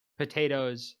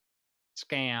potatoes,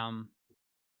 scam,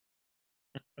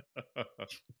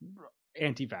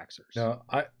 anti-vaxxers. No,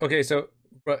 okay. So,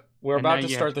 but we're And now about to you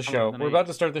have start the come up show. with an We're idea. about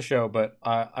to start the show, but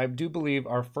I do believe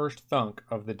our first thunk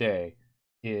of the day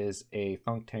is a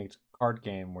Thunk Tank card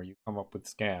game where you come up with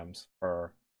scams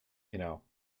for, you know,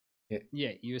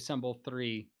 Yeah, you assemble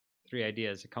three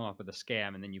ideas to come up with a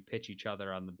scam, and then you pitch each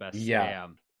other on the best Yeah.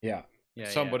 scam. Yeah. Yeah,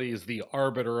 Somebody is the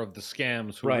arbiter of the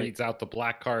scams who Right. reads out the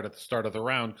black card at the start of the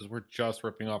round because we're just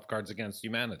ripping off Cards Against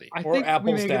Humanity. I Or think we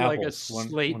apples make to it like a apples, one or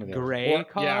slate the other. gray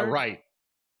card. Yeah, right.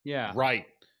 Yeah. Right.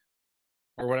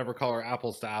 Or whatever color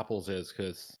Apples to Apples is,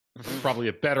 because it's probably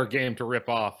a better game to rip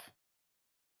off.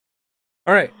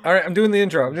 All right. I'm doing the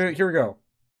intro. Here we go.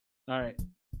 All right.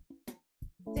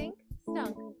 Think,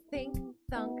 stunk, think,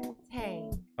 thunk,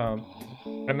 tank.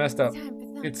 I messed up.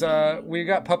 Time for It's thunk. we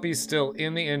got puppies still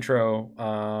in the intro.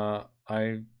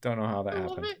 I don't know how that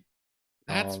happened.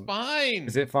 That's fine.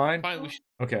 Is it fine? Fine.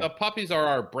 Okay. The puppies are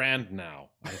our brand now,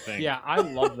 I think. Yeah, I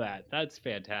love that. That's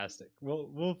fantastic.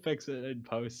 We'll fix it in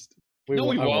post. No,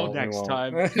 we won't. Next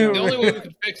time. The only way we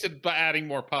can fix it by adding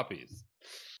more puppies.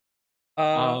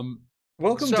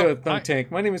 Welcome so to Thunk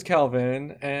Tank. My name is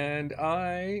Calvin, and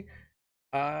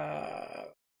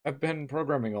I've been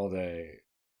programming all day.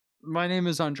 My name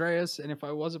is Andreas, and if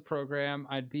I was a program,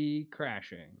 I'd be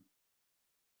crashing.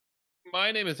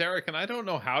 My name is Eric, and I don't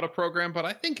know how to program, but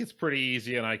I think it's pretty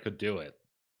easy, and I could do it.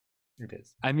 It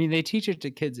is. I mean, they teach it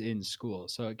to kids in school,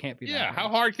 so it can't be that Yeah, how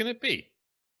hard. hard can it be?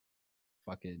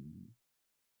 Fucking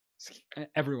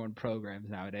everyone programs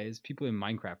nowadays. People in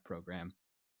Minecraft program.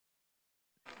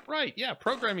 Right, yeah,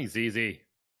 programming's easy.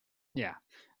 Yeah.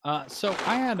 So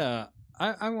I had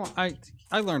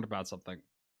I learned about something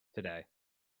today.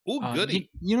 Ooh,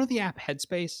 goody. You know the app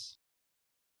Headspace?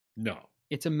 No.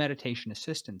 It's a meditation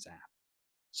assistance app.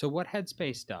 So what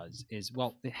Headspace does is,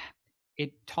 well,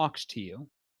 it talks to you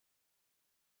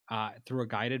through a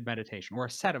guided meditation or a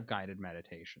set of guided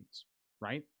meditations,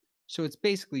 right? So it's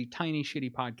basically tiny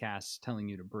shitty podcasts telling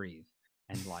you to breathe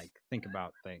and like think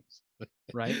about things,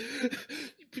 right?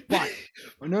 But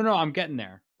no, I'm getting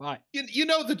there. But You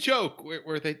know the joke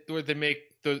where they make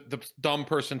the dumb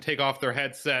person take off their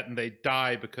headset and they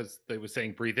die because they were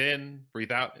saying breathe in,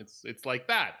 breathe out. It's like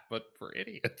that, but for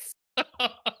idiots.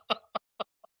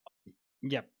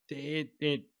 yep,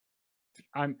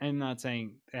 I'm not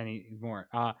saying any more.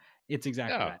 It's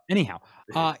exactly Yeah. that. Anyhow,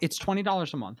 it's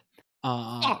 $20 a month.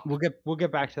 We'll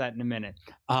get back to that in a minute.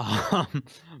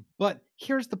 But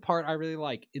here's the part I really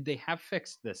like. They have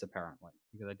fixed this apparently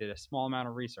because I did a small amount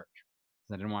of research.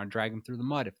 I didn't want to drag them through the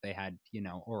mud if they had,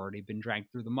 already been dragged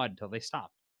through the mud until they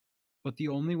stopped. But the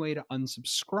only way to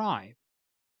unsubscribe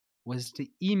was to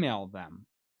email them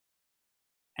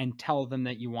and tell them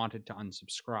that you wanted to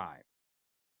unsubscribe.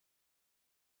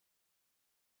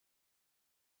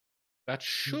 That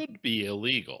should be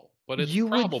illegal, but it's You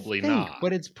would probably think, not.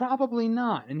 but it's probably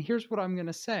not. And here's what I'm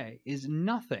gonna say: is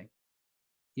nothing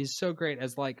is so great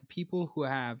as like people who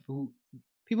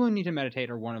need to meditate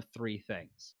are one of three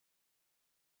things.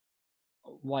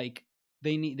 Like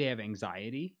they have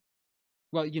anxiety.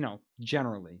 Well,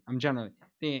 generally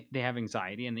they have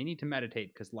anxiety and they need to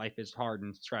meditate because life is hard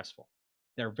and stressful.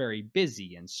 They're very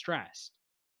busy and stressed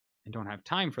and don't have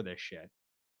time for this shit.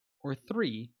 Or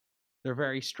three, they're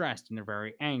very stressed and they're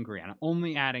very angry. And I'm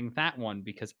only adding that one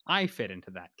because I fit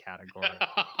into that category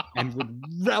and would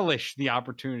relish the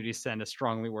opportunity to send a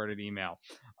strongly worded email.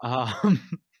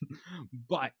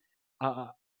 But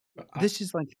this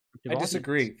is like... I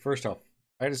disagree. First off,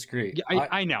 I disagree. Yeah,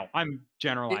 I know. I'm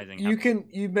generalizing.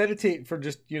 You meditate for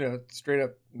just, straight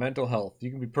up mental health.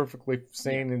 You can be perfectly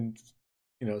sane and,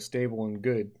 stable and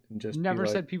good. And just never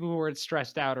said people who were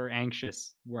stressed out or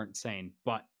anxious weren't sane.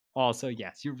 But also,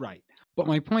 yes, you're right. But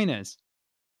my point is,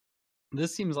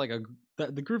 this seems like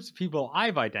the groups of people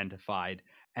I've identified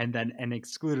and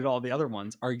excluded all the other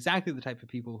ones are exactly the type of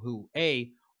people who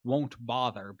A, won't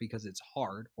bother because it's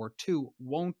hard, or two,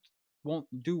 won't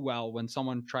do well when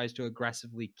someone tries to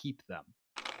aggressively keep them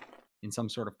in some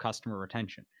sort of customer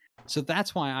retention. So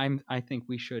that's why I think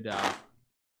we should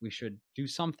do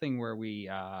something where we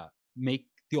make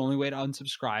the only way to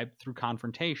unsubscribe through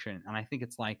confrontation. And I think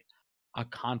it's like a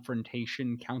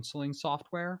confrontation counseling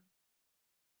software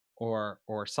or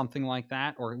something like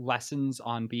that, or lessons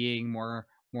on being more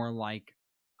like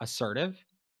assertive.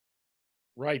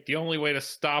 Right. The only way to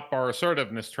stop our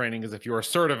assertiveness training is if you're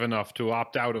assertive enough to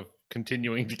opt out of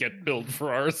continuing to get billed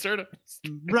for our assertiveness.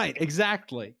 Right.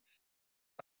 Exactly.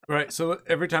 Right. So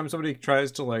every time somebody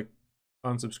tries to like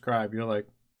unsubscribe, you're like,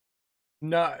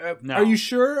 no. Are you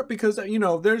sure? Because,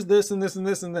 there's this and this and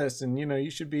this and this. And,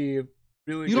 you should be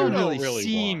really... You don't really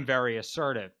seem very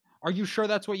assertive. Are you sure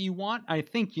that's what you want? I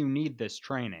think you need this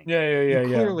training. Yeah. You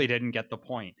clearly didn't get the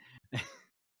point.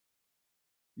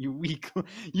 you weak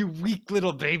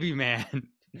little baby man.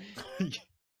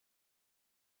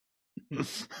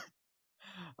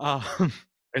 um,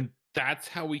 And that's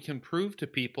how we can prove to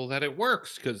people that it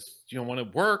works, because when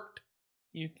it worked,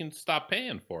 you can stop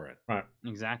paying for it. Right.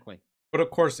 exactly. But of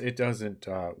course, it doesn't.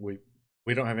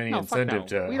 We don't have any No, fuck incentive no.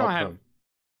 to We help don't have- them.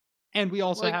 And we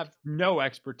also Like- have no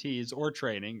expertise or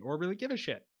training or really give a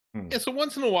shit. Yeah, so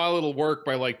once in a while it'll work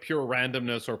by like pure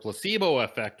randomness or placebo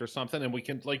effect or something, and we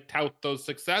can like tout those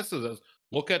successes as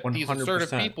look at these assertive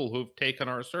 100%. people who've taken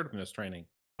our assertiveness training.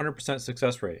 100%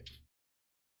 success rate.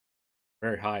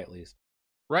 Very high, at least.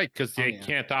 Right, because Oh, they yeah.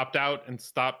 can't opt out and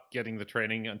stop getting the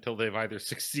training until they've either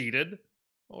succeeded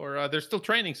or they're still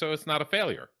training, so it's not a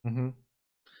failure. Mm-hmm.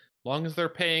 Long as they're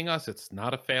paying us, it's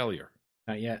not a failure.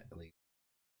 Not yet, at least.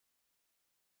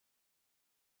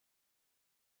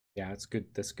 Yeah, it's good.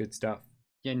 That's good stuff.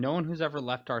 Yeah, no one who's ever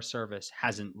left our service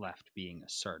hasn't left being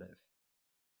assertive.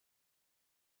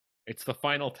 It's the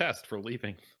final test for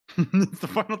leaving. It's the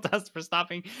final test for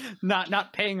stopping,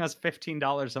 not paying us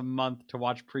 $15 a month to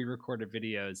watch pre-recorded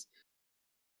videos.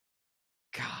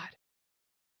 God,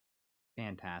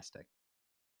 fantastic.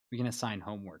 We can assign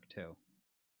homework too,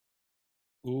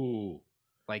 Ooh.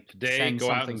 like Today, send go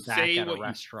out something and back say at a what you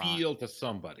restaurant. feel to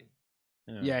somebody.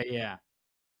 Yeah.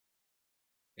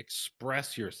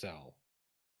 Express yourself.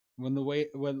 When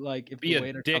if Be the a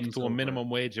waiter dick comes to a over- minimum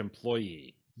wage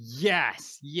employee.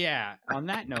 Yes, yeah. On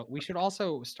that note, we should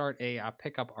also start a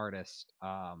pickup artist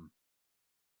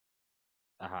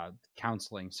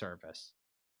counseling service.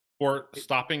 Or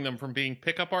stopping them from being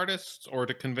pickup artists, or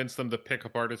to convince them that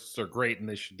pickup artists are great and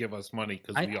they should give us money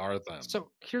because we are them. So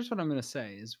here's what I'm going to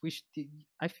say: is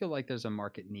I feel like there's a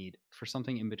market need for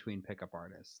something in between pickup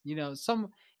artists.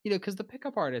 Because the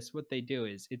pickup artists, what they do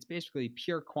is it's basically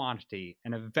pure quantity,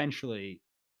 and eventually,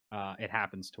 it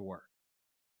happens to work.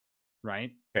 Right?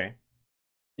 Okay.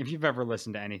 If you've ever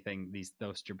listened to anything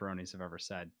those jabronis have ever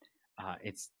said,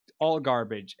 it's all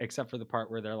garbage except for the part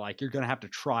where they're like, you're going to have to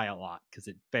try a lot because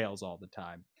it fails all the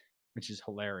time, which is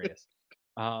hilarious.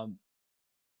 But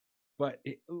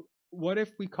what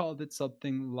if we called it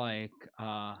something like,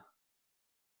 I'm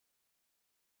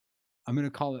going to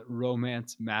call it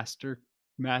romance masterwork,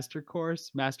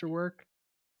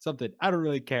 something. I don't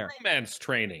really care. Romance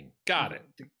training. Got it.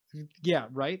 Yeah,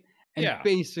 right? And Yeah.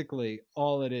 basically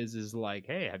all it is like,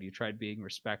 hey, have you tried being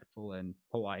respectful and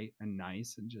polite and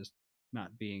nice and just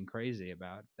not being crazy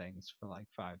about things for like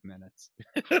 5 minutes?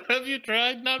 Have you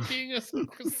tried not being a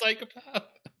psychopath?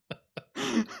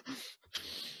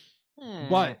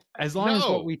 But as long as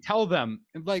No. what we tell them,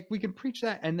 like we can preach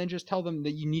that and then just tell them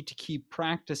that you need to keep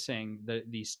practicing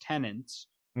these tenets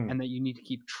and that you need to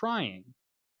keep trying.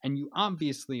 And you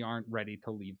obviously aren't ready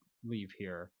to leave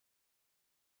here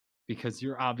because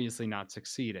you're obviously not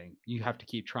succeeding. You have to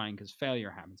keep trying because failure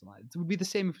happens a lot. It would be the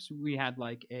same if we had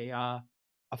like a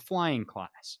flying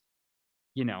class.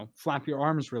 Flap your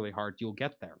arms really hard, you'll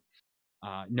get there.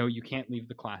 No, you can't leave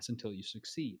the class until you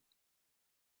succeed.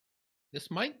 This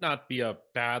might not be a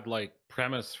bad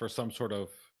premise for some sort of,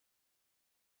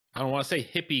 I don't want to say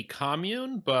hippie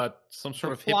commune, but some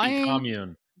sort of flying- hippie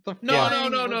commune. The No,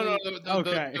 flying no. really-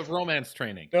 The romance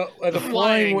training. No, the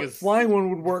flying flying is- one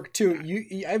would work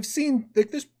too. I've seen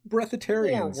like this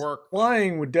breatharians. More work.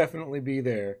 Flying would definitely be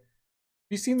there.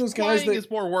 You seen those guys Flying that is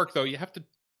more work, though. You have to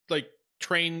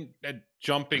train at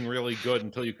jumping really good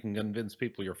until you can convince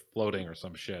people you're floating or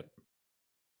some shit.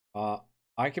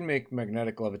 I can make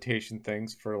magnetic levitation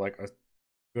things for like a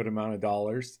good amount of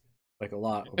dollars, like a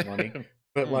lot of money.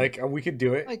 But we could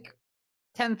do it. like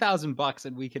 $10,000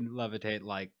 and we can levitate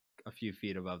like a few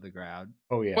feet above the ground.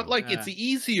 Oh yeah. But it's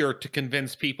easier to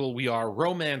convince people we are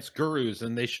romance gurus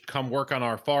and they should come work on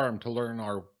our farm to learn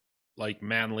our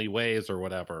manly ways or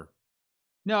whatever.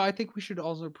 No, I think we should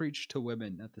also preach to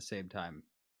women at the same time.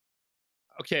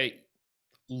 Okay,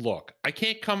 look, I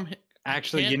can't come.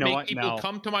 Actually, can't you know make what, people Mel?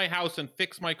 come to my house and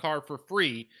fix my car for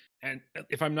free, and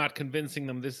if I'm not convincing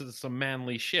them this is some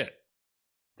manly shit.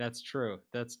 That's true.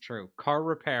 Car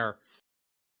repair.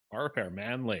 Car repair,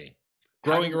 manly.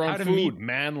 How Growing to- your how own to food, meet-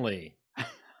 manly.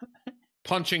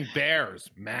 Punching bears,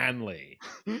 manly.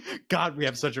 God, we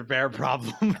have such a bear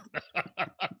problem.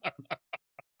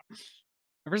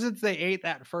 Ever since they ate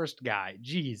that first guy,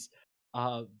 jeez.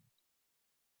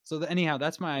 Anyhow,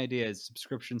 that's my idea: is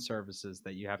subscription services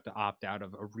that you have to opt out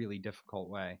of a really difficult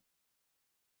way.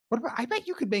 What about? I bet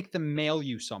you could make them mail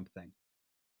you something.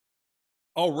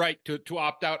 Oh, right. To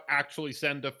opt out, actually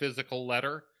send a physical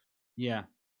letter. Yeah.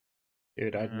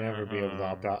 Dude, I'd never be able to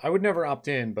opt out. I would never opt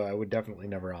in, but I would definitely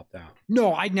never opt out.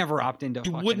 No, I'd never opt into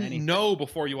You fucking wouldn't anything. know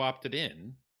before you opted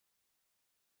in.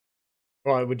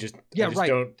 Well, I would just Yeah, I just right.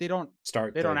 don't They don't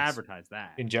start. they don't things advertise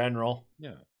that. in general.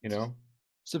 Yeah. You know.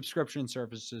 Subscription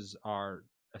services are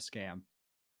a scam,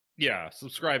 Yeah,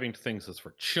 subscribing to things is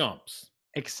for chumps.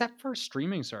 except for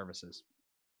streaming services.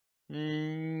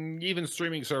 Even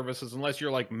streaming services, unless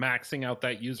you're like maxing out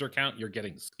that user count, you're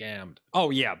getting scammed.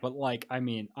 Oh yeah, but like I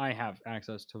mean, I have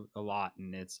access to a lot,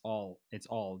 and it's all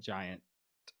giant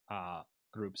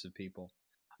groups of people.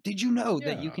 Did you know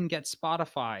that you Yeah. can get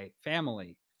Spotify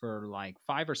Family for like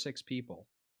 5 or 6 people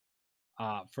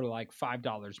for like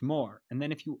 $5 more, and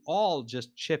then if you all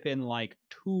just chip in like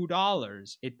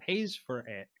 $2, it pays for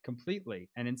it completely,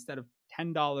 and instead of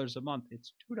 $10 a month,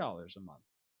 it's $2 a month.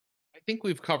 I think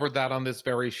we've covered that on this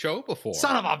very show before.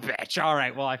 Son of a bitch! All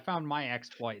right, well I found my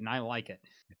exploit and I like it.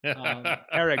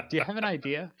 Eric, do you have an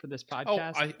idea for this Oh,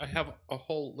 podcast? I have a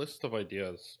whole list of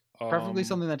ideas. Preferably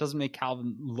something that doesn't make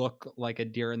Calvin look like a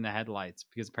deer in the headlights,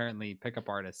 because apparently pickup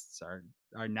artists are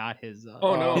not his.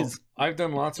 Oh no, his- I've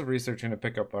done lots of research into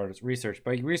pickup artist research.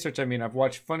 By research, I mean I've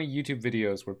watched funny YouTube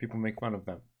videos where people make fun of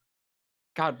them.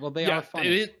 God, well they yeah, are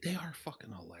funny. they are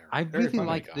fucking hilarious. I very really funny.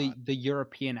 like God. the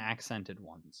European accented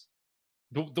ones.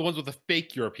 The ones with a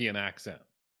fake European accent.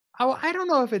 Oh, I don't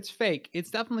know if it's fake.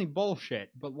 It's definitely bullshit.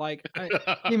 But like,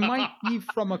 they might be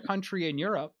from a country in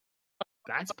Europe.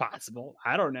 That's possible.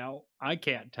 I don't know. I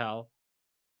can't tell.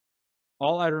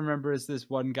 All I remember is this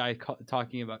one guy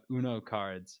talking about Uno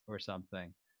cards or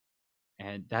something,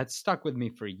 and that stuck with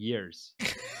me for years.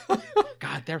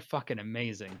 God, they're fucking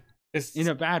amazing It's in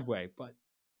a bad way, but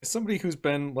as somebody who's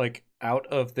been like out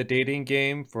of the dating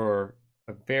game for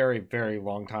a very, very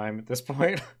long time at this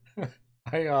point.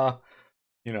 I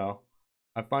you know,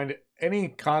 I find any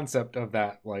concept of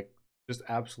that like just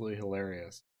absolutely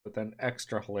hilarious, but then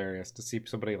extra hilarious to see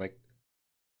somebody like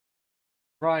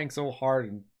trying so hard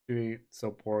and doing it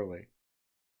so poorly.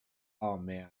 Oh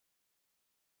man.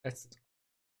 That's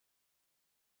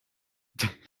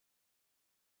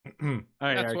all right,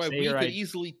 That's Eric, why say we your could idea.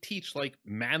 easily teach like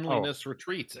manliness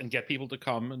retreats and get people to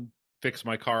come and fix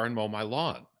my car and mow my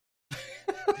lawn.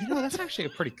 You know, that's actually a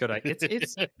pretty good idea.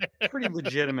 It's a pretty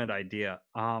legitimate idea.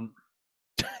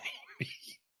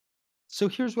 So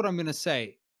here's what I'm gonna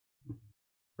say.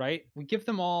 Right? We give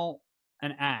them all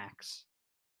an axe,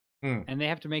 Hmm. and they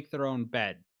have to make their own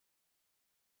bed.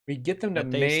 We get them to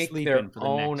that they make sleep their in for the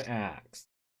own next week. acts.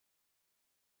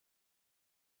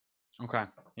 Okay.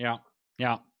 Yeah.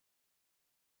 Yeah.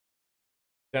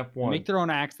 Step They one. make their own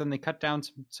axe, then they cut down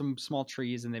some small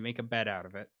trees and they make a bed out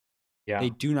of it. Yeah. They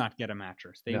do not get a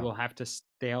mattress. They No. will have to.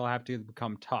 They'll have to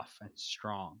become tough and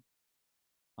strong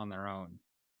on their own.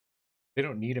 They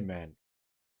don't need a man.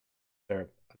 They're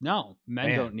No, men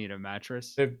Man. don't need a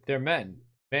mattress. they're men.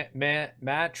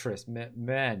 Mattress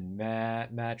men.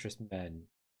 Mattress men.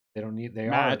 They don't need. They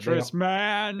Mattress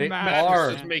man. they mattress are-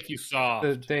 Mattresses man. make you soft.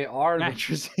 are. They are.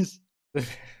 Mattresses. The,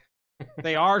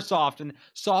 They are soft, and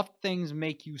soft things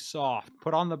make you soft.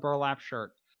 Put on the burlap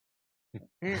shirt.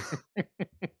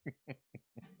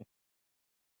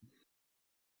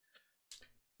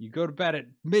 You go to bed at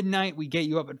midnight, we get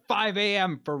you up at 5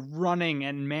 a.m. for running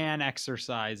and man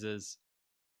exercises.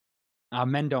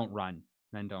 Men don't run.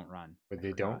 Men don't run. but I they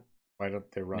forgot. don't. Why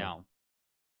don't they run?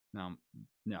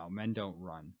 No, men don't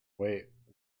run. Wait.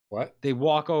 What? They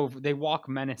walk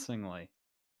menacingly.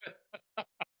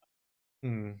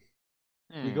 Hmm.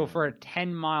 You go for a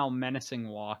 10-mile menacing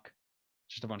walk.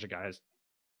 Just a bunch of guys.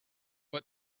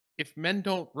 If men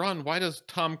don't run, why does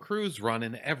Tom Cruise run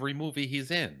in every movie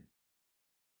he's in?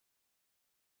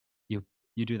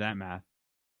 You do that math.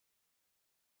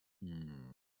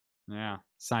 Yeah.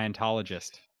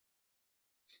 Scientologist.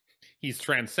 He's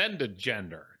transcended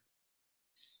gender.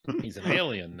 He's an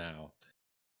alien now.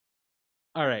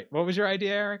 All right. What was your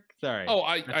idea, Eric? Sorry. Oh,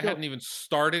 I feel- hadn't even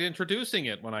started introducing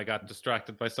it when I got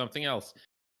distracted by something else.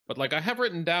 But like I have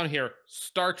written down here,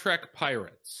 Star Trek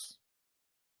pirates.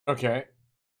 Okay.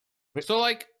 So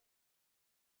like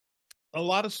a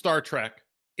lot of Star Trek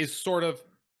is sort of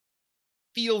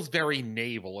feels very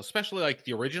naval, especially like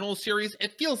the original series.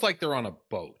 It feels like they're on a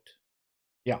boat,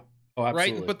 Oh,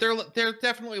 absolutely. right? But they're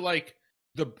definitely like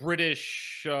the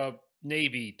British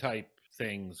Navy type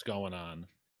things going on.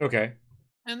 Okay.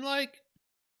 And like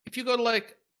if you go to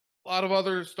like a lot of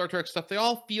other Star Trek stuff, they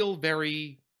all feel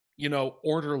very,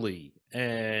 orderly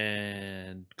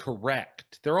and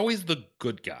correct. They're always the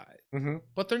good guys, Mm-hmm.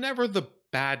 but they're never the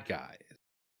bad guys.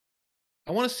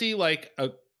 I want to see like a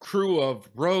crew of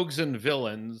rogues and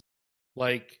villains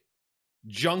like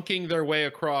junking their way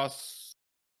across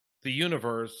the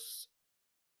universe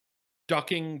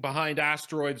ducking behind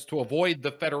asteroids to avoid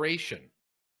the Federation.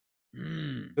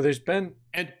 Mm. So there's been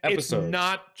And episodes. it's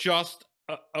not just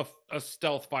a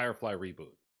stealth Firefly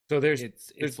reboot. so there's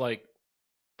It's like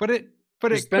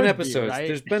there's it been could episodes. Be, right?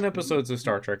 There's been episodes of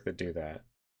Star Trek that do that.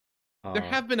 there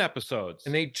have been episodes,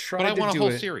 and they but tried I to want a do whole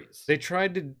it. series. They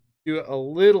tried to do it a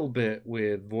little bit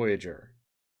with Voyager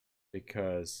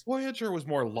because Voyager was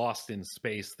more lost in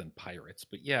space than pirates,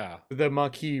 but yeah. the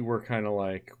Maquis were kind of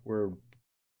like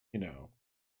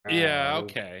Yeah, uh,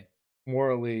 okay.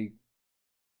 morally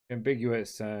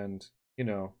ambiguous and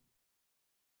Yeah,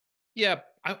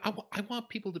 I want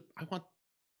people to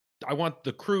I want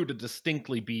the crew to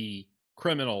distinctly be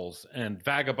criminals and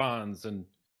vagabonds and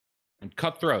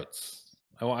cutthroats.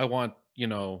 I want,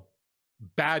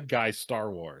 bad guy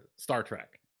Star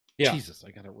Trek. yeah Jesus,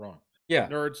 I got it wrong. yeah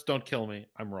Nerds, don't kill me.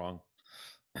 I'm wrong.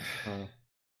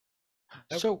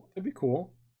 So that'd be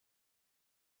cool,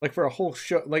 like for a whole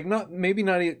show, like not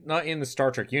in the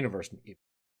Star Trek universe,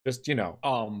 just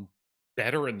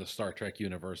Better in the Star Trek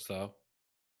universe though.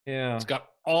 yeah It's got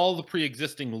all the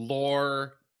pre-existing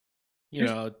lore,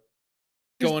 Here's-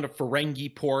 going to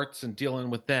Ferengi ports and dealing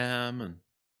with them. And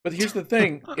But here's the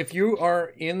thing: if you are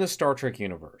in the Star Trek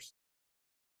universe,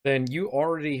 then you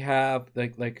already have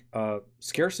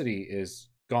scarcity is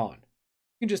gone.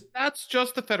 You can just that's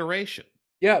just the Federation.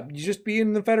 you just be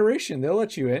in the Federation. They'll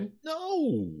let you in.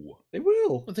 No. They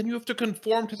will. But then you have to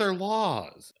conform to their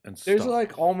laws and There's stuff.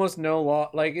 like almost no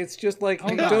law. Like it's just like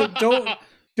hey, Hold on.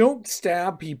 don't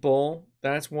stab people.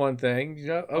 That's one thing.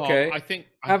 Okay. I think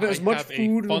Have I as much have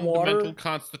food a and water. fundamental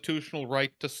constitutional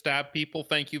right to stab people.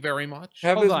 Thank you very much.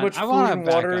 Have Hold as on, much I food wanna and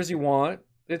back water up as you here. want.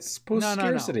 It's post No.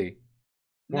 scarcity.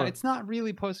 No, What? it's not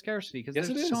really post scarcity because Yes,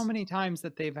 it there's so is. many times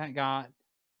that they've got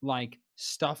like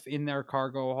stuff in their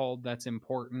cargo hold that's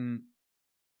important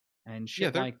and Yeah,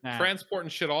 shit they're like that. transporting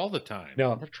shit all the time. No,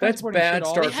 They're that's transporting bad shit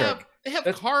all Star the they time. Trek. have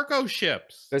That's- cargo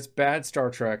ships. That's bad Star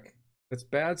Trek. That's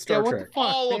bad Star what the Trek. fuck?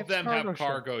 All They of them have ships.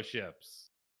 cargo ships.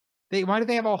 Why do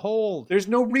they have a hold? There's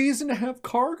no reason to have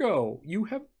cargo. You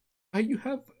have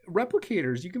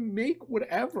replicators. You can make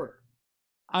whatever.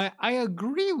 I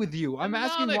agree with you. I'm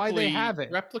asking why they Canonically, have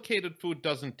it. Replicated food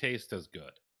doesn't taste as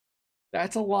good.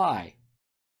 That's a lie.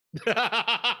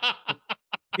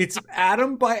 It's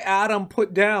atom by atom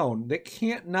put down. That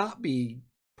can't not be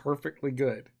perfectly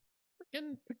good.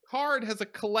 And Picard has a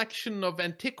collection of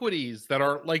antiquities that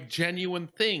are like genuine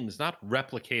things, not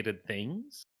replicated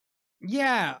things.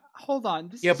 Yeah, hold on.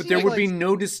 This Yeah, but seems there would like- be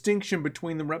no distinction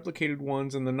between the replicated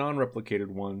ones and the non-replicated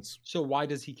ones. So why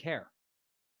does he care?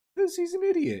 Because he's an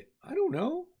idiot. I don't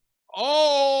know.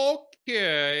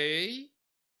 Okay.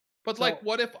 But So- like,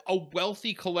 what if a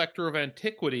wealthy collector of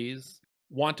antiquities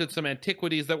wanted some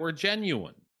antiquities that were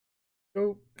genuine?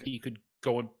 So, He could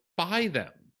go and buy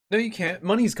them. no, you can't.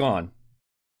 Money's gone.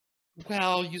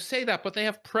 Well, you say that, but they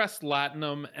have pressed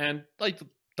latinum and like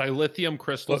dilithium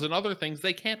crystals Look, and other things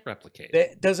they can't replicate.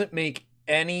 That doesn't make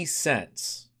any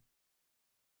sense.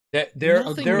 That there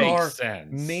Nothing there makes are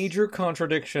sense. major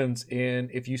contradictions in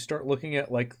if you start looking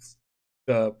at like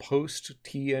the post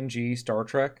TNG Star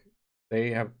Trek,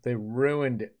 they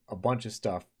ruined a bunch of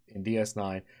stuff in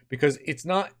DS9 because it's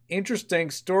not interesting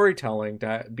storytelling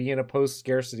to be in a post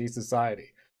scarcity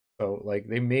society. So like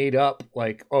they made up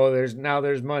like, oh, there's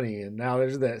money and now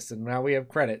there's this and now we have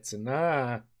credits and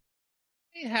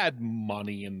They had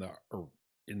money in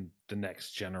the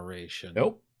next generation.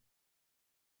 nope.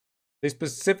 They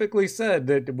specifically said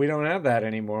that we don't have that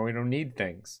anymore. We don't need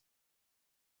things.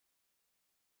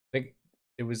 I think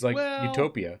it was like Well-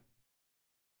 Utopia.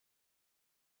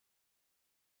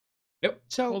 Yep.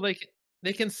 So Well,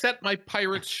 they can set my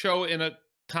pirates show in a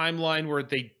timeline where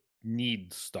they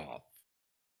need stuff.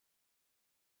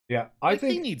 Yeah, I Like,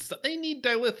 think they need stuff. They need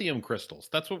dilithium crystals.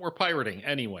 That's what we're pirating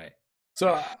anyway.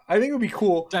 so. I think it would be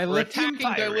cool. We're dilithium attacking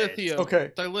pirates. dilithium.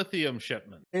 Okay. Dilithium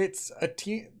shipment. It's a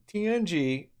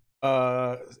TNG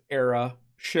era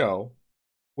show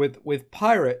with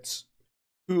pirates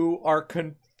who are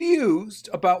confused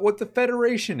about what the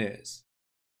Federation is.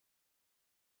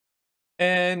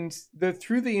 And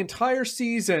through the entire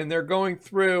season, they're going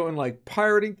through and like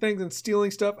pirating things and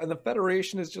stealing stuff, and the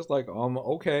Federation is just like,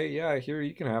 okay, yeah, here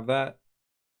you can have that,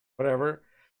 whatever.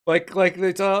 Like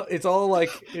it's all like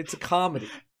it's a comedy.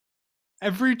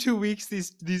 Every 2 weeks,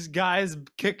 these guys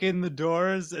kick in the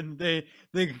doors and they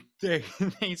they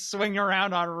swing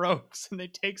around on ropes and they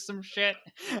take some shit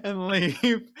and leave.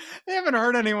 They haven't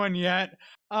hurt anyone yet.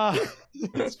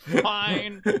 It's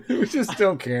fine. We just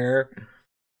don't care.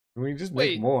 We just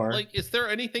make Wait, more. like, is there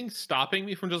anything stopping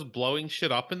me from just blowing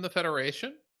shit up in the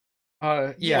Federation?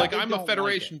 Yeah, Like, they I'm don't a like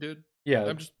Federation dude. yeah.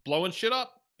 I'm just blowing shit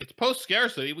up. It's post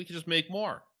scarcity. We can just make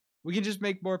more. We can just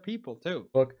make more people too.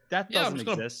 Look, That Yeah, I'm doesn't just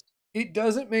gonna- exist. it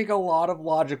doesn't make a lot of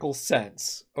logical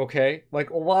sense, okay? Like,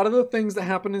 a lot of the things that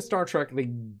happen in Star Trek, they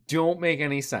don't make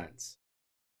any sense.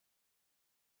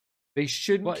 They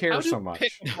shouldn't But care How do so much.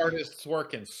 pickup artists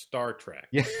work in Star Trek?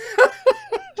 Yeah.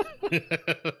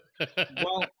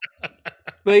 Well,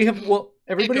 They have, well,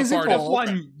 everybody's Pickup artists. evolved.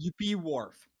 one, you be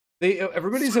Worf.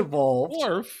 Everybody's evolved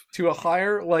Worf. to a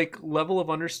higher, like, level of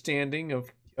understanding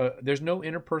of, there's no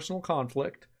interpersonal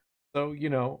conflict. So, you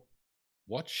know,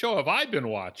 What show have I been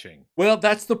watching? well,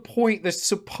 that's the point. There's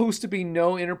supposed to be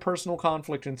no interpersonal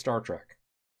conflict in Star Trek.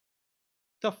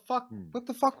 The fuck? What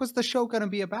the fuck was the show gonna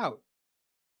be about?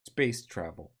 Space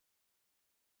travel.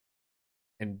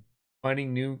 And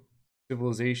finding new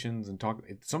civilizations and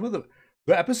some of the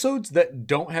episodes that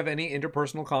don't have any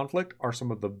interpersonal conflict are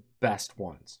some of the best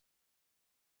ones.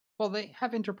 Well, they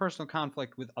have interpersonal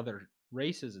conflict with other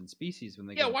races and species when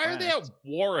they Yeah, go to why are they at planets.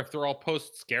 war if they're all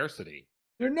post scarcity?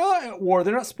 They're not at war.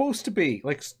 They're not supposed to be.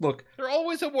 Like, look, They're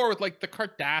always at war with like the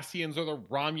Cardassians or the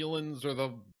Romulans or the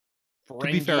To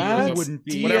be fair, Ferengis or they the- wouldn't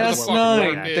be whatever the at fuck war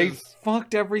DS9. Worf with They is.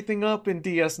 fucked everything up in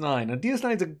DS9. Now,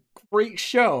 DS9's a great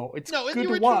show. It's No, in good the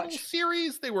to original watch.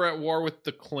 series, they were at war with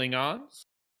the Klingons.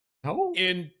 No,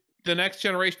 In the Next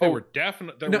Generation, they Oh, were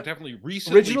definitely no,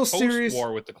 recently original post series-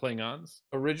 war with the Klingons.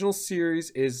 original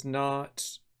series is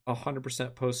not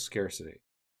 100% post scarcity.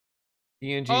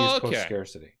 TNG Oh, is okay. post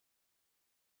scarcity.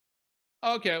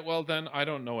 Okay, well then I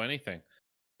don't know anything.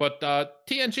 But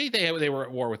TNG, they were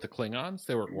at war with the Klingons.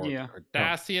 They were at war Yeah. with the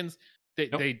Cardassians.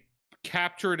 They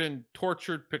captured and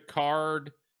tortured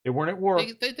Picard. They weren't at war.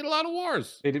 They did a lot of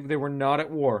wars. They were not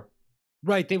at war.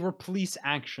 Right, they were police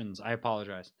actions. I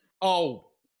apologize. Oh,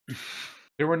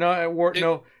 They were not at war. They-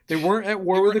 No, they weren't at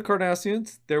war they with were- the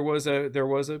Cardassians. There was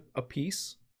a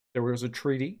peace. There was a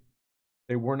treaty.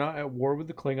 They were not at war with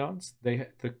the Klingons.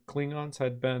 The Klingons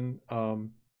had been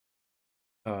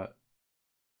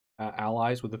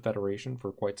allies with the Federation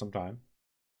for quite some time.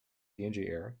 TNG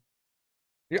era.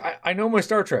 Yeah, I know my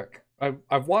Star Trek.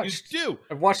 I've watched. you do.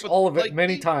 I've watched But, all of it like,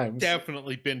 many they've times.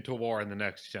 Definitely been to war in the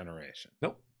Next Generation.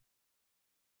 Nope.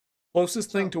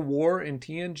 Closest thing So- to war in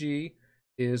TNG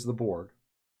is the Borg.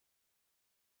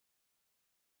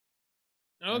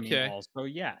 I mean, Okay. also,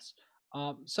 yes.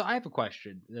 So I have a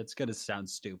question that's gonna sound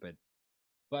stupid,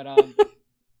 but on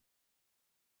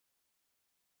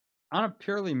a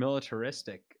purely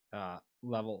militaristic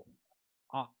level,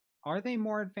 are they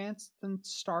more advanced than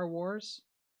Star Wars?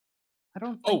 I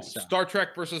don't think so. Star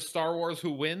Trek versus Star Wars,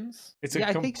 who wins? It's Yeah, a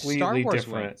I think Star completely Wars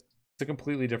different. wins. It's a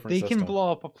completely different They system. can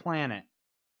blow up a planet.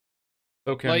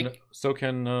 So can like- so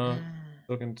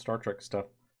can Star Trek stuff.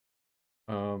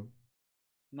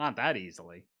 Not that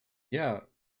easily. Yeah.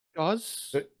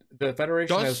 Does The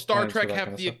Federation does has Star plans for Trek that have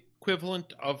kind of the stuff.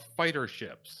 equivalent of fighter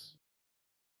ships?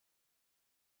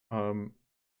 No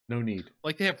need.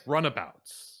 Like they have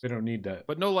runabouts, They don't need that.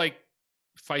 but no like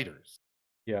fighters.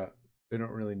 Yeah, they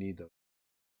don't really need those.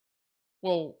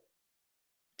 Well, What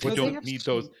we they don't have need s-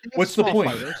 those. they have What's the small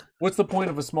point? fighters What's the point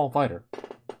of a small fighter?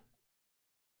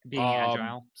 being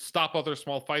agile. Stop other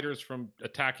small fighters from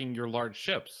attacking your large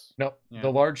ships. No, Yeah.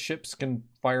 the large ships can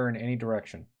fire in any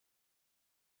direction.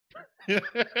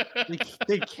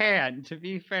 They can. To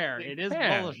be fair, They it is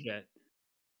can. bullshit.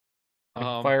 They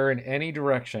can fire in any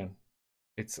direction.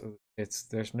 It's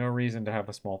there's no reason to have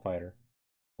a small fighter.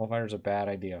 Small fighter's a bad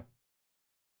idea.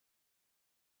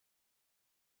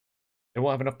 They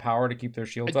won't have enough power to keep their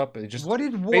shields up. It just What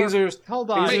did Worf? phasers.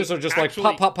 Hold on. Phasers are just like actually-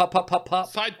 pop, pop, pop, pop, pop, pop.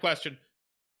 Side question: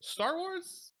 Star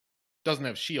Wars doesn't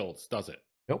have shields, does it?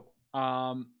 Nope,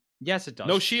 Yes, it does.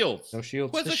 No shields. no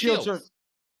shields. Who has The the shields shields? are-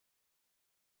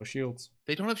 No shields.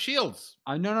 They don't have shields.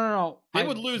 No. They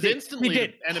would lose instantly We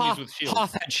did. to enemies Hoth, with shields.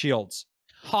 Hoth had shields.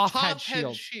 Hoth had Hoth had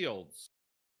shields. shields.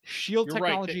 Shield You're right,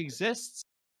 technology they- exists,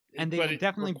 and they but will it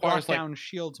definitely requires, brought like, down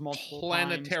shields multiple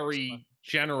Planetary times.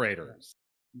 generators.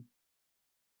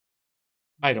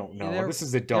 I don't know. There- This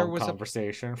is a there dumb was a-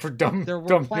 conversation for dumb. There were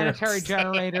dumb planetary nerds.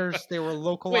 generators. They were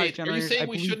localized Wait, are you generators. saying I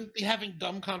we believe- shouldn't be having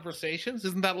dumb conversations?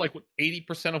 Isn't that like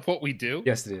 80% of what we do?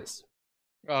 Yes, it is.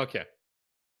 Okay.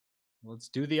 Let's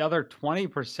do the other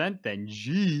 20% then.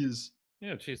 Jeez.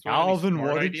 Yeah, geez. do I have any Alvin,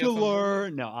 smart what did ideas you on this?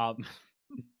 learn? No.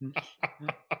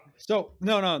 So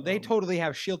no, they Um, totally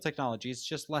have shield technology. It's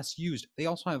just less used. They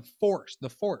also have force. The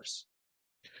force.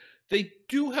 They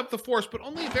do have the force, but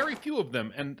only very few of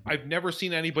them. And I've never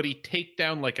seen anybody take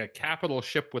down like a capital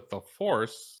ship with the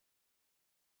force.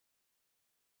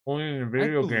 Only in I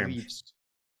video believe games.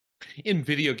 s- In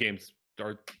video games.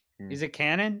 Is it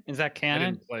canon? Is that I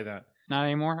canon? didn't play that. Not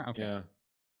anymore. Okay. Yeah.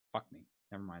 Fuck me.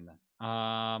 Never mind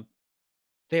then.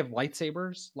 They have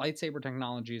lightsabers. Lightsaber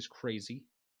technology is crazy.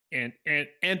 And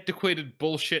antiquated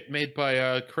bullshit made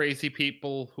by crazy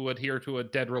people who adhere to a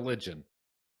dead religion.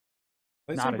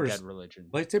 Not a dead religion.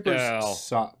 Lightsabers Well,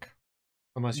 suck.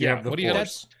 Unless you yeah, have the what do you-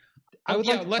 Force. I would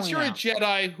like to unless point you're out- a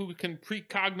Jedi who can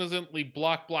precognizantly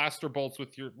block blaster bolts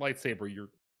with your lightsaber, you're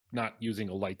not using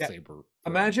a lightsaber. for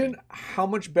Imagine anything. how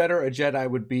much better a Jedi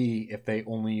would be if they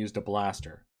only used a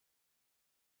blaster.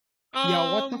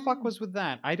 Yeah, what the fuck Um, was with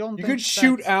that? I don't You think could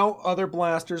shoot that's- out other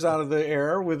blasters out of the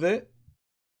air with it.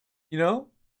 You know?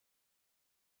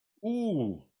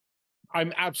 Ooh,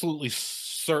 I'm absolutely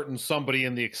certain somebody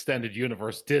in the extended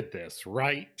universe did this,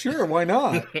 right? Sure, why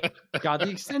not? God, the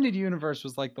extended universe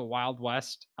was like the Wild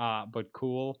West, but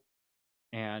cool,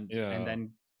 and Yeah.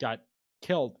 then got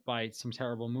killed by some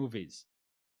terrible movies.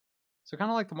 So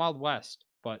kind of like the Wild West,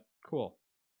 but cool.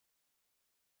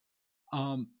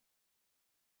 I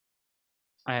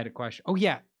had a question. Oh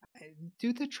yeah,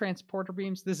 do the transporter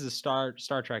beams? This is a Star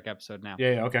Trek episode now.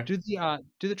 Yeah, okay. Do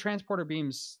the transporter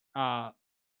beams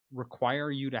require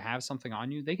you to have something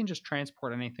on you? They can just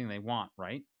transport anything they want,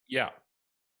 right? Yeah,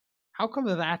 How come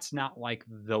that's not like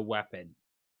the weapon?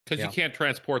 because Yeah. you can't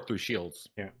transport through shields.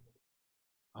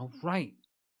 Oh right,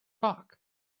 fuck.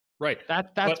 Right. That's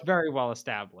But- very well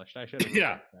established. I should have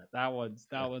Yeah. that one's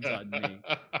on me.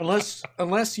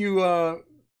 Unless you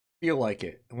feel like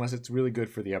it. Unless it's really good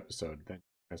for the episode, then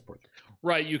transport them.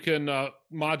 Right, you can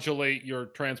modulate your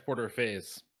transporter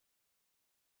phase.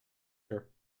 Sure.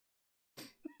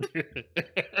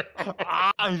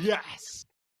 Yes.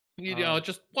 You know,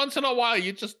 just once in a while,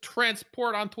 you just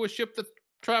transport onto a ship that's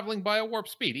traveling by a warp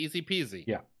speed. Easy peasy.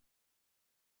 Yeah.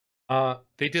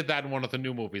 They did that in one of the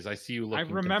new movies. I see you I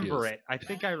looking remember confused. it. I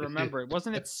think I remember it.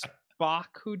 Wasn't it Spock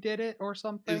who did it or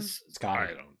something?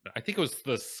 Scotty. I think it was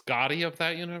the Scotty of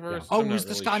that universe. Oh, I'm it not was the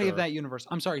really Scotty sure. of that universe.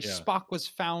 I'm sorry. Yeah. Spock was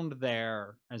found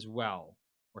there as well,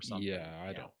 or something. Yeah,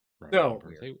 I don't No.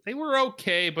 remember. They were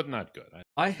okay, but not good.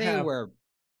 They were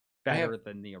I have- better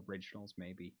than the originals,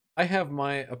 maybe. I have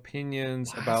my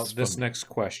opinions about this Blasphemy. next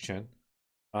question.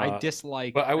 I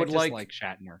dislike. but I would like- dislike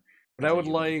Shatner. But as I a would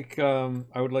human.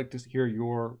 I would like to hear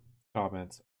your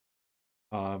comments.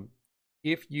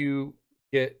 If you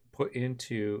get put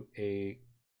into a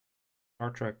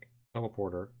Star Trek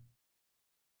teleporter,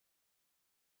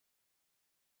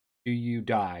 do you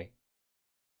die?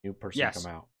 New person Yes.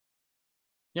 come out,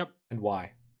 Yep. and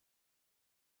why?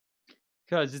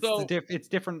 Because it's So- it's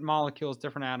different molecules,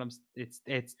 different atoms.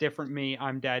 It's different me.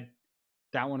 I'm dead.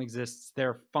 That one exists.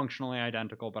 They're functionally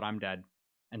identical, but I'm dead,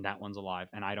 and that one's alive,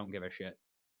 and I don't give a shit.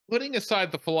 Putting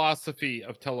aside the philosophy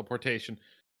of teleportation,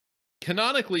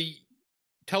 canonically,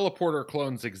 teleporter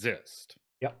clones exist.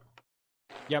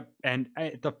 Yep. And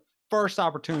the first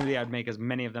opportunity, I'd make as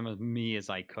many of them as me as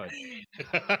I could.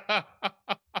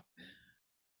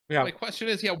 Yeah, My question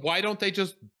is, why don't they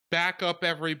just back up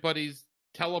everybody's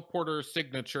teleporter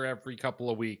signature every couple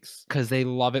of weeks? Because they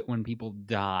love it when people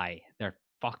die. They're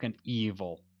fucking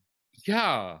evil.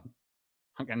 Yeah,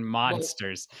 Fucking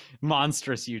monsters.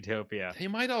 Monstrous utopia. they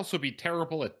might also be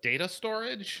terrible at data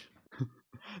storage.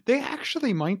 They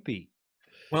actually might be.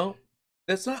 well,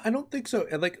 that's not. I don't think so.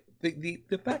 Like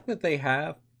the fact that they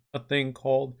have a thing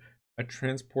called a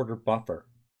transporter buffer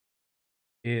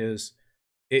is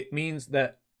it means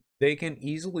that they can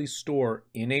easily store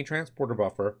in a transporter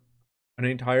buffer an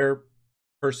entire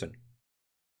person.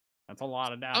 That's a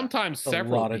lot of data. Sometimes A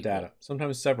several lot of people. data,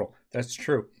 sometimes several. That's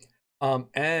true.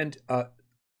 And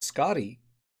Scotty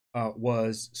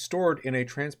was stored in a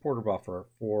transporter buffer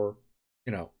for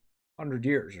 100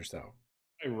 years or so.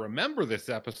 I remember this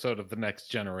episode of The Next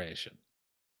Generation.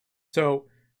 So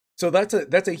that's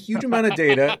a huge amount of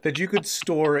data that you could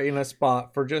store in a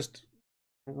spot for just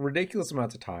ridiculous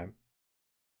amounts of time.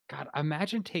 God,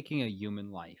 imagine taking a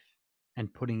human life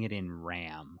and putting it in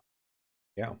RAM.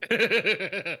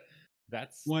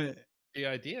 That's What? the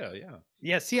idea, yeah.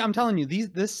 Yeah, see, I'm telling you,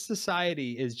 this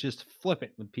society is just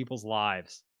flippant with people's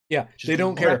lives. Yeah, Just they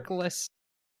don't care. reckless.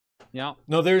 Yeah.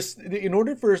 No, there's in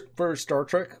order for Star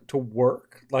Trek to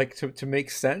work, like to make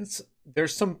sense,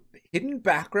 there's some hidden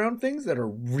background things that are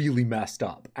really messed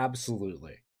up.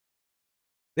 Absolutely.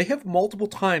 They have multiple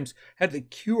times had the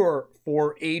cure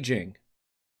for aging.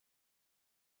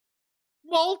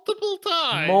 Multiple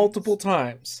times. Multiple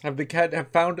times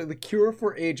have found the cure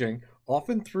for aging,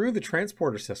 often through the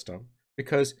transporter system,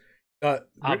 because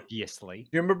Obviously. do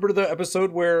you remember the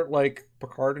episode where like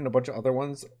Picard and a bunch of other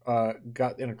ones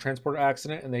got in a transporter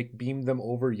accident and they beamed them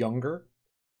over younger?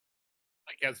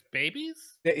 Like as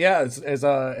babies? Yeah, as Is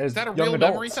that a young real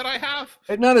memory adults. that I have?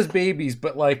 Not as babies,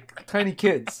 but like tiny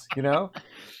kids, you know?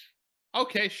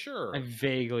 Okay, sure. I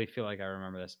vaguely feel like I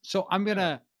remember this. So I'm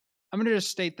gonna just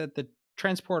state that the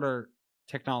transporter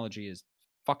technology is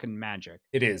fucking magic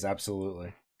It is,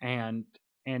 absolutely. and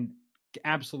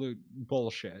absolute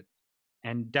bullshit,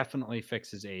 and definitely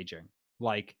fixes aging.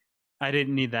 Like, I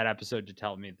didn't need that episode to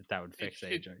tell me that that would fix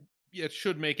aging. It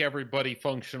should make everybody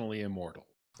functionally immortal.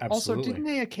 Also, Absolutely. didn't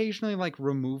they occasionally like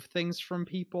remove things from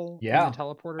people Yeah, in the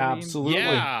teleporter beam? absolutely.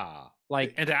 Yeah.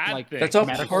 Like, And to add like things, That's a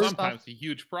which is part- sometimes a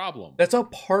huge problem. That's a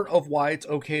part of why it's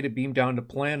okay to beam down to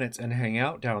planets and hang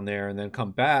out down there and then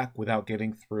come back without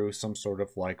getting through some sort of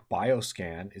like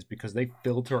bioscan, is because they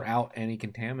filter out any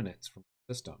contaminants from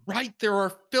the system. Right, there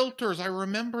are filters. I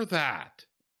remember that.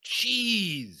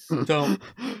 Jeez. So,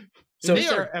 So They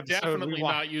this are episode, definitely we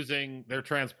wa- not using their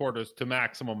transporters to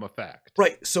maximum effect.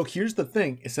 right. So here's the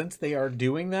thing: since they are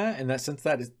doing that, and that since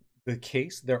that is the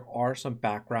case, there are some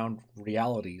background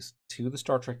realities to the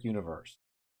Star Trek universe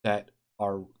that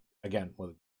are, again,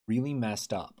 really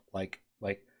messed up. Like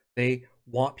they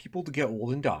want people to get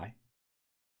old and die.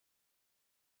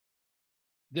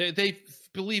 They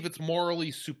believe it's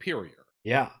morally superior.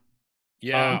 Yeah.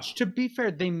 Yeah. Which, to be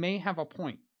fair, they may have a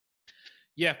point.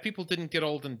 Yeah, if people didn't get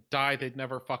old and die, they'd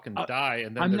never fucking die,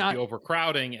 and then I'm there'd not- be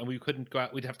overcrowding, and we couldn't go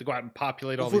out. We'd have to go out and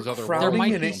populate all these other Overcrowding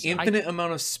might in an be- infinite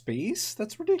amount of space?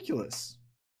 That's ridiculous.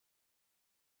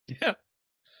 Yeah,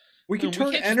 We can and turn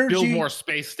we can't just energy. build more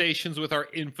space stations with our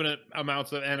infinite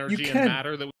amounts of energy and can.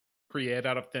 matter that we create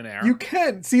out of thin air. You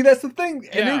can see that's the thing.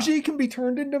 Yeah. Energy can be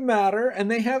turned into matter,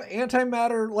 and they have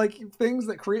antimatter like things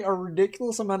that create a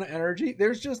ridiculous amount of energy.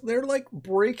 They're like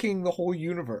breaking the whole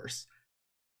universe.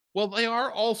 Well, they are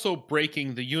also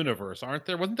breaking the universe, aren't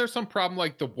there? Wasn't there some problem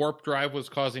like the warp drive was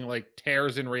causing like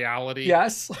tears in reality?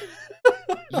 Yes.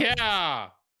 Yeah.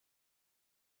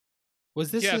 Was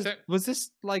this Yeah, was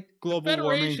this like global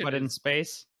warming Federation but in is- space?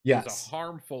 It's Yes. a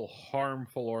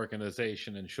harmful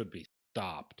organization and should be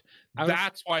stopped. I was-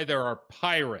 That's why there are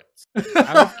pirates.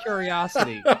 Out of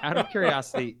curiosity,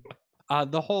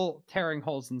 the whole tearing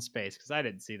holes in space, because I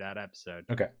didn't see that episode.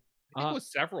 Okay. I think Uh, it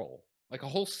was several. Like a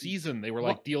whole season, they were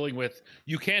Well- like dealing with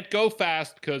you can't go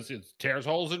fast because it tears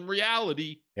holes in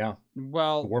reality.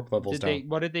 Well, Warp levels down.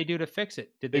 what did they do to fix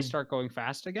it? Did they They- start going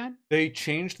fast again? They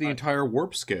changed the Right. entire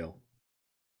warp scale.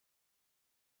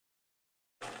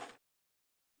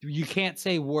 You can't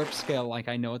say warp scale like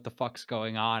I know what the fuck's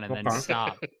going on and then Okay.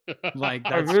 stop. Like,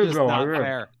 I that's did just though, I not did.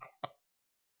 fair.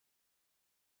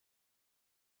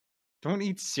 Don't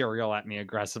eat cereal at me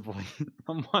aggressively.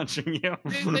 I'm watching you.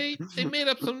 they made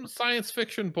up some science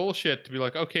fiction bullshit to be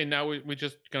like, okay, now we're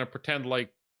just gonna pretend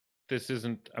like this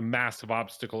isn't a massive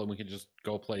obstacle and we can just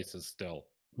go places still.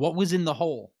 What was in the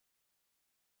hole?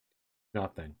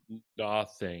 Nothing.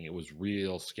 Nothing. It was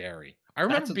real scary. I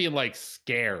remember That's a- being like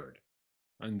scared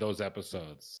in those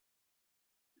episodes.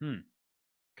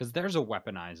 Because there's a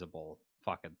weaponizable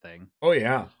fucking thing. Oh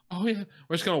yeah. Oh yeah,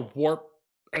 we're just gonna warp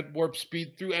at warp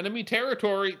speed through enemy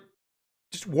territory.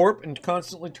 Just warp and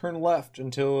constantly turn left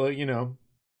until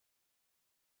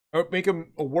or make a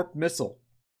warp missile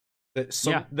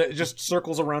Yeah. that just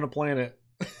circles around a planet.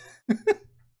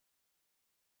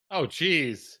 Oh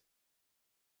jeez.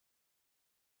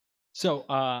 So,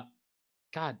 God,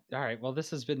 all right. Well, this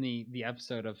has been the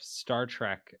episode of Star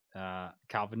Trek.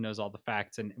 Calvin knows all the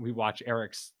facts, and we watch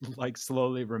Eric like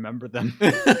slowly remember them.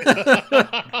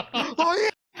 Oh yeah.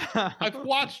 I've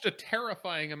watched a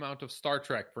terrifying amount of Star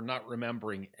Trek for not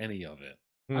remembering any of it.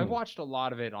 I've watched a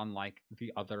lot of it on like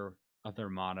the other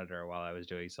monitor while I was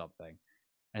doing something,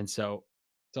 and so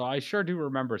I sure do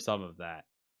remember some of that.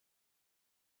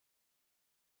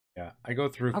 Yeah, I go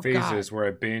through Oh, phases God. where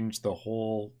I binge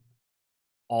all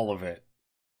of it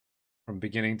from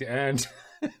beginning to end.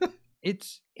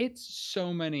 It's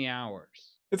so many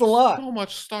hours. It's a lot. So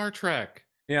much Star Trek.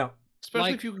 Yeah.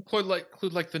 Especially Like- if you include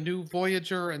like the new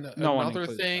Voyager and No one another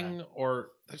includes thing, or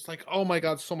there's like, oh my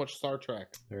god, so much Star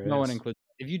Trek. There No one is. includes.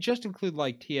 If you just include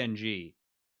like TNG,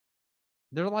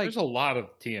 they're like There's a lot of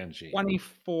TNG.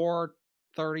 24,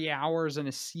 30 hours in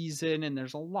a season, and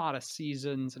there's a lot of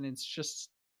seasons, and it's just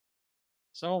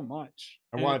so much.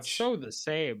 I And it's watch- so the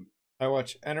same. I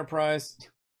watch Enterprise,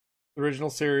 original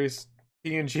series,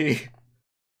 TNG,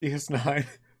 DS9,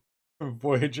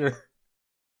 Voyager,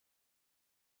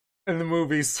 and the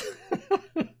movies.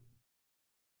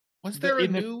 Was The- there a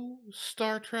in the- new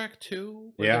Star Trek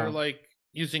too? Where Yeah. they're like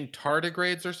using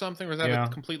tardigrades or something? Or is that Yeah. a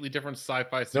completely different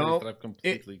sci-fi series No, that I've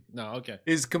completely no, okay.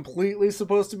 Is completely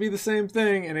supposed to be the same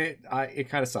thing, and it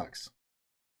kind of sucks.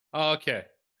 Oh, okay.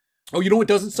 Oh, you know what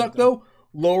doesn't suck Okay. though?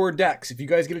 Lower Decks. If you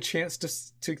guys get a chance to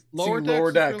see Lower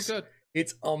Decks Decks, is real good.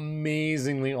 it's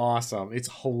amazingly awesome. It's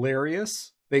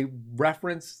hilarious. They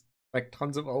reference like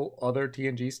tons of other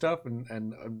TNG stuff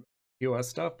and TOS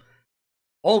stuff.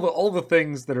 All the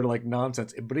things that are like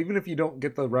nonsense. But even if you don't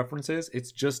get the references,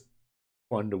 it's just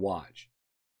fun to watch.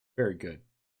 Very good.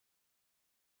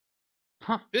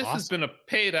 Huh. This awesome. has been a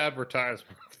paid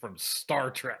advertisement from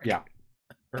Star Trek. Yeah.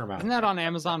 Fair amount. Isn't that on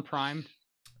Amazon Prime?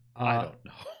 I don't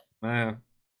know.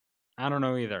 I don't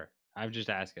know either. I'm just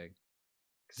asking.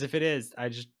 Because if it is,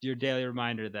 your daily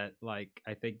reminder that like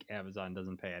I think Amazon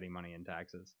doesn't pay any money in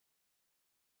taxes.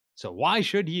 So why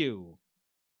should you?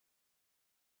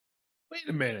 Wait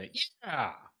a minute.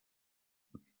 Yeah.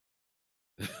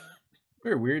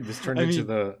 Very weird. This turned into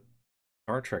the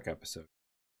Star Trek episode.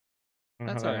 I don't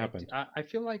know That's how all that right. happened. I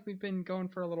feel like we've been going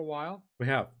for a little while. We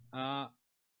have.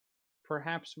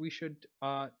 Perhaps we should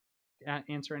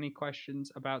answer any questions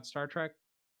about Star Trek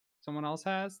someone else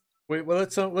has. Wait, well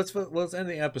let's end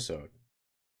the episode.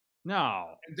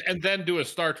 No. And then do a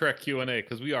Star Trek Q&A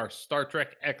because we are Star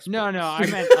Trek experts. No, I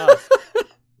meant us.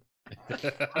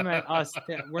 I meant us.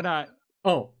 We're not.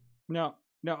 Oh. No.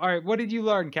 All right. What did you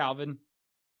learn, Calvin?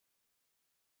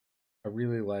 I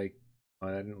really like.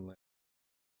 I didn't like.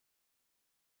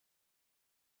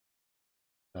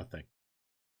 Nothing.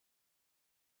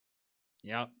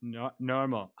 Yep. No,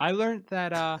 normal. I learned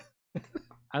that.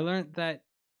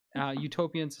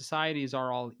 Utopian societies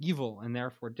are all evil and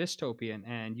therefore dystopian,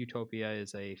 and utopia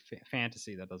is a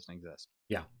fantasy that doesn't exist.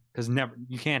 Yeah. Because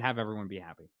you can't have everyone be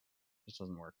happy. It just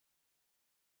doesn't work.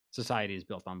 Society is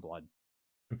built on blood.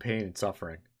 And pain and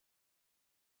suffering.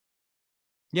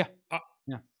 Yeah.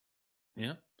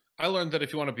 Yeah. I learned that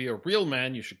if you want to be a real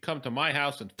man, you should come to my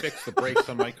house and fix the brakes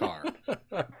on my car.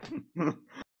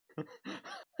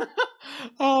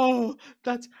 Oh,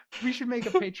 we should make a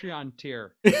Patreon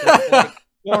tier. Like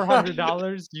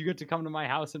 $400, you get to come to my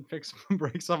house and fix the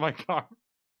brakes on my car.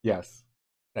 Yes.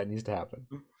 That needs to happen.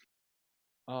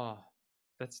 Oh,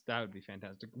 that would be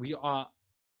fantastic. We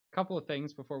couple of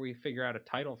things before we figure out a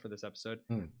title for this episode.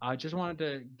 I just wanted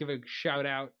to give a shout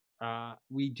out.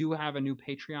 We do have a new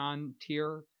Patreon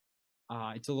tier.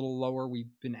 It's a little lower.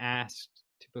 We've been asked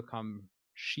to become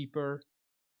cheaper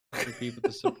for people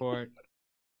to support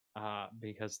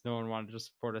because no one wanted to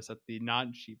support us at the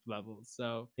non-cheap level.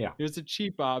 So yeah, here's a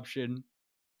cheap option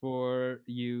for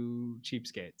you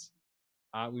cheapskates.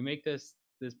 We make this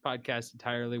podcast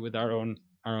entirely with our own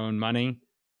money.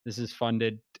 This is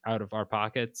funded out of our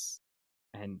pockets,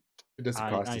 and it doesn't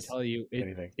cost I tell you,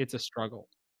 anything. It's a struggle.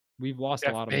 We've lost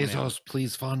Jeff a lot of Bezos, money.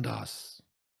 please fund us.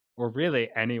 Or really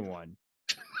anyone.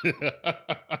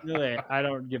 Really, I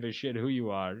don't give a shit who you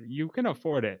are. You can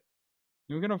afford it.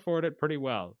 You can afford it pretty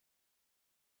well.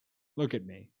 Look at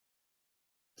me,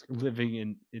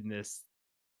 living in this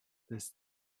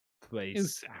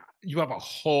place. You have a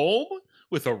home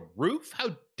with a roof?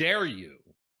 How dare you?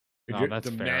 Oh, that's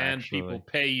demand fair, people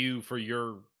pay you for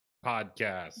your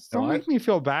podcast. Don't make me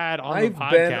feel bad on I've the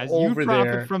podcast. been over you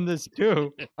profit there. from this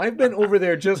too. I've been over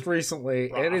there just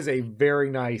recently. It is a very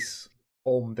nice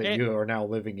home that you are now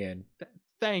living in.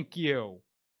 Thank you.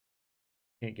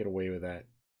 Can't get away with that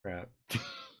crap.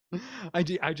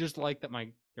 I just like that my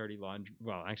dirty laundry.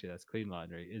 Well, actually, that's clean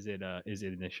laundry. Is it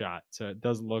in the shot? So it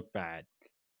doesn't look bad.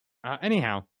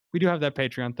 Anyhow, we do have that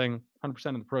Patreon thing. 100%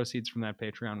 of the proceeds from that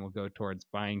Patreon will go towards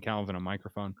buying Calvin a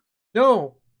microphone.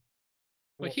 No.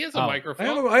 Well, he has a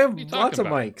microphone. I have lots of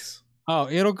mics. Oh,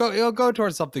 it'll go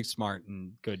towards something smart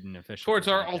and good and efficient. Towards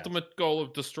our ultimate goal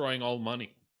of destroying all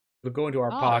money. It'll go into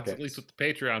our pockets. At least what the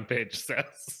Patreon page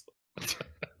says.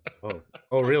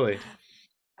 Oh, really?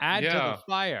 Add to the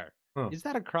fire. Huh. Is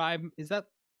that a crime? Is that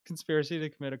conspiracy to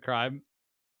commit a crime?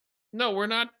 No, we're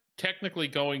not technically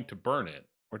going to burn it.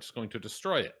 We're just going to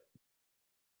destroy it.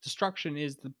 Destruction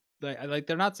is like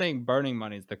they're not saying burning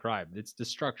money is the crime. It's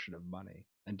destruction of money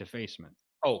and defacement.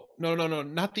 Oh, no,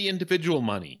 not the individual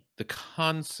money. The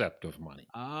concept of money.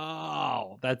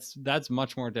 Oh, that's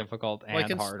much more difficult and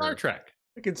like in harder. Star Trek.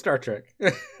 Like in Star Trek.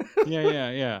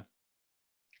 Yeah.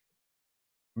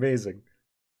 Amazing.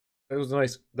 It was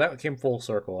nice. That came full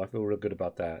circle. I feel real good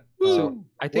about that. So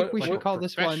I think we should call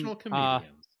this one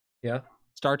comedians. Yeah.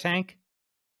 Star Tank?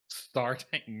 Star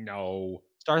Tank? No.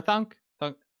 Star Thunk?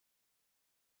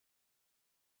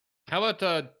 How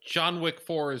about John Wick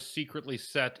 4 is secretly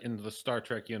set in the Star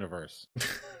Trek universe?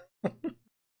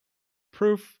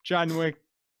 Proof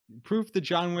the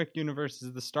John Wick universe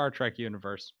is the Star Trek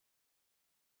universe.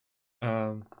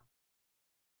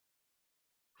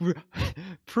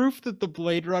 Proof that the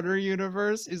Blade Runner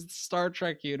universe is the Star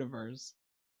Trek universe.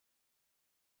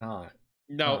 Not.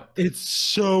 No. It's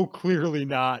so clearly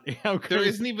not. There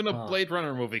isn't even a Blade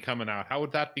Runner movie coming out. How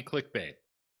would that be clickbait?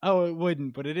 Oh, it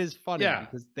wouldn't, but it is funny Yeah.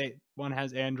 because one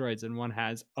has androids and one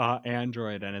has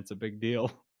Android, and it's a big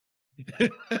deal.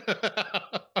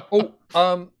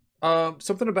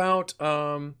 Something about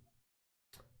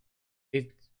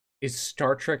it is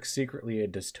Star Trek secretly a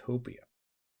dystopia?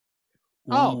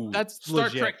 Oh, Ooh, that's Star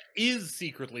legit. Trek is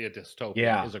secretly a dystopia.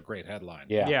 Yeah. Is a great headline.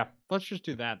 Yeah. Let's just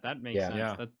do that. That makes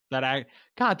Yeah. sense. Yeah.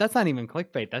 God, that's not even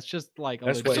clickbait. That's just like a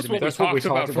That's That's just what legitimate. we That's what we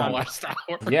talked about talked for the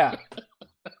about. last hour. Yeah.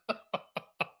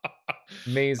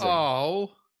 Amazing.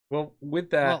 Oh, Well, with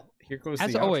that, Well, here goes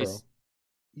as the always. outro.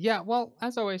 Yeah, well,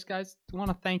 as always, guys, I want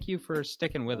to thank you for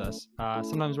sticking with us.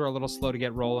 Sometimes we're a little slow to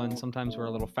get rolling. Sometimes we're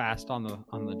a little fast on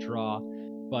the draw.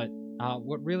 But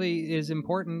what really is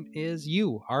important is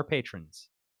you, our patrons.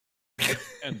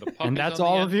 and the And puppies that's on the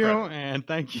all end of you. credits. And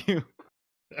thank you.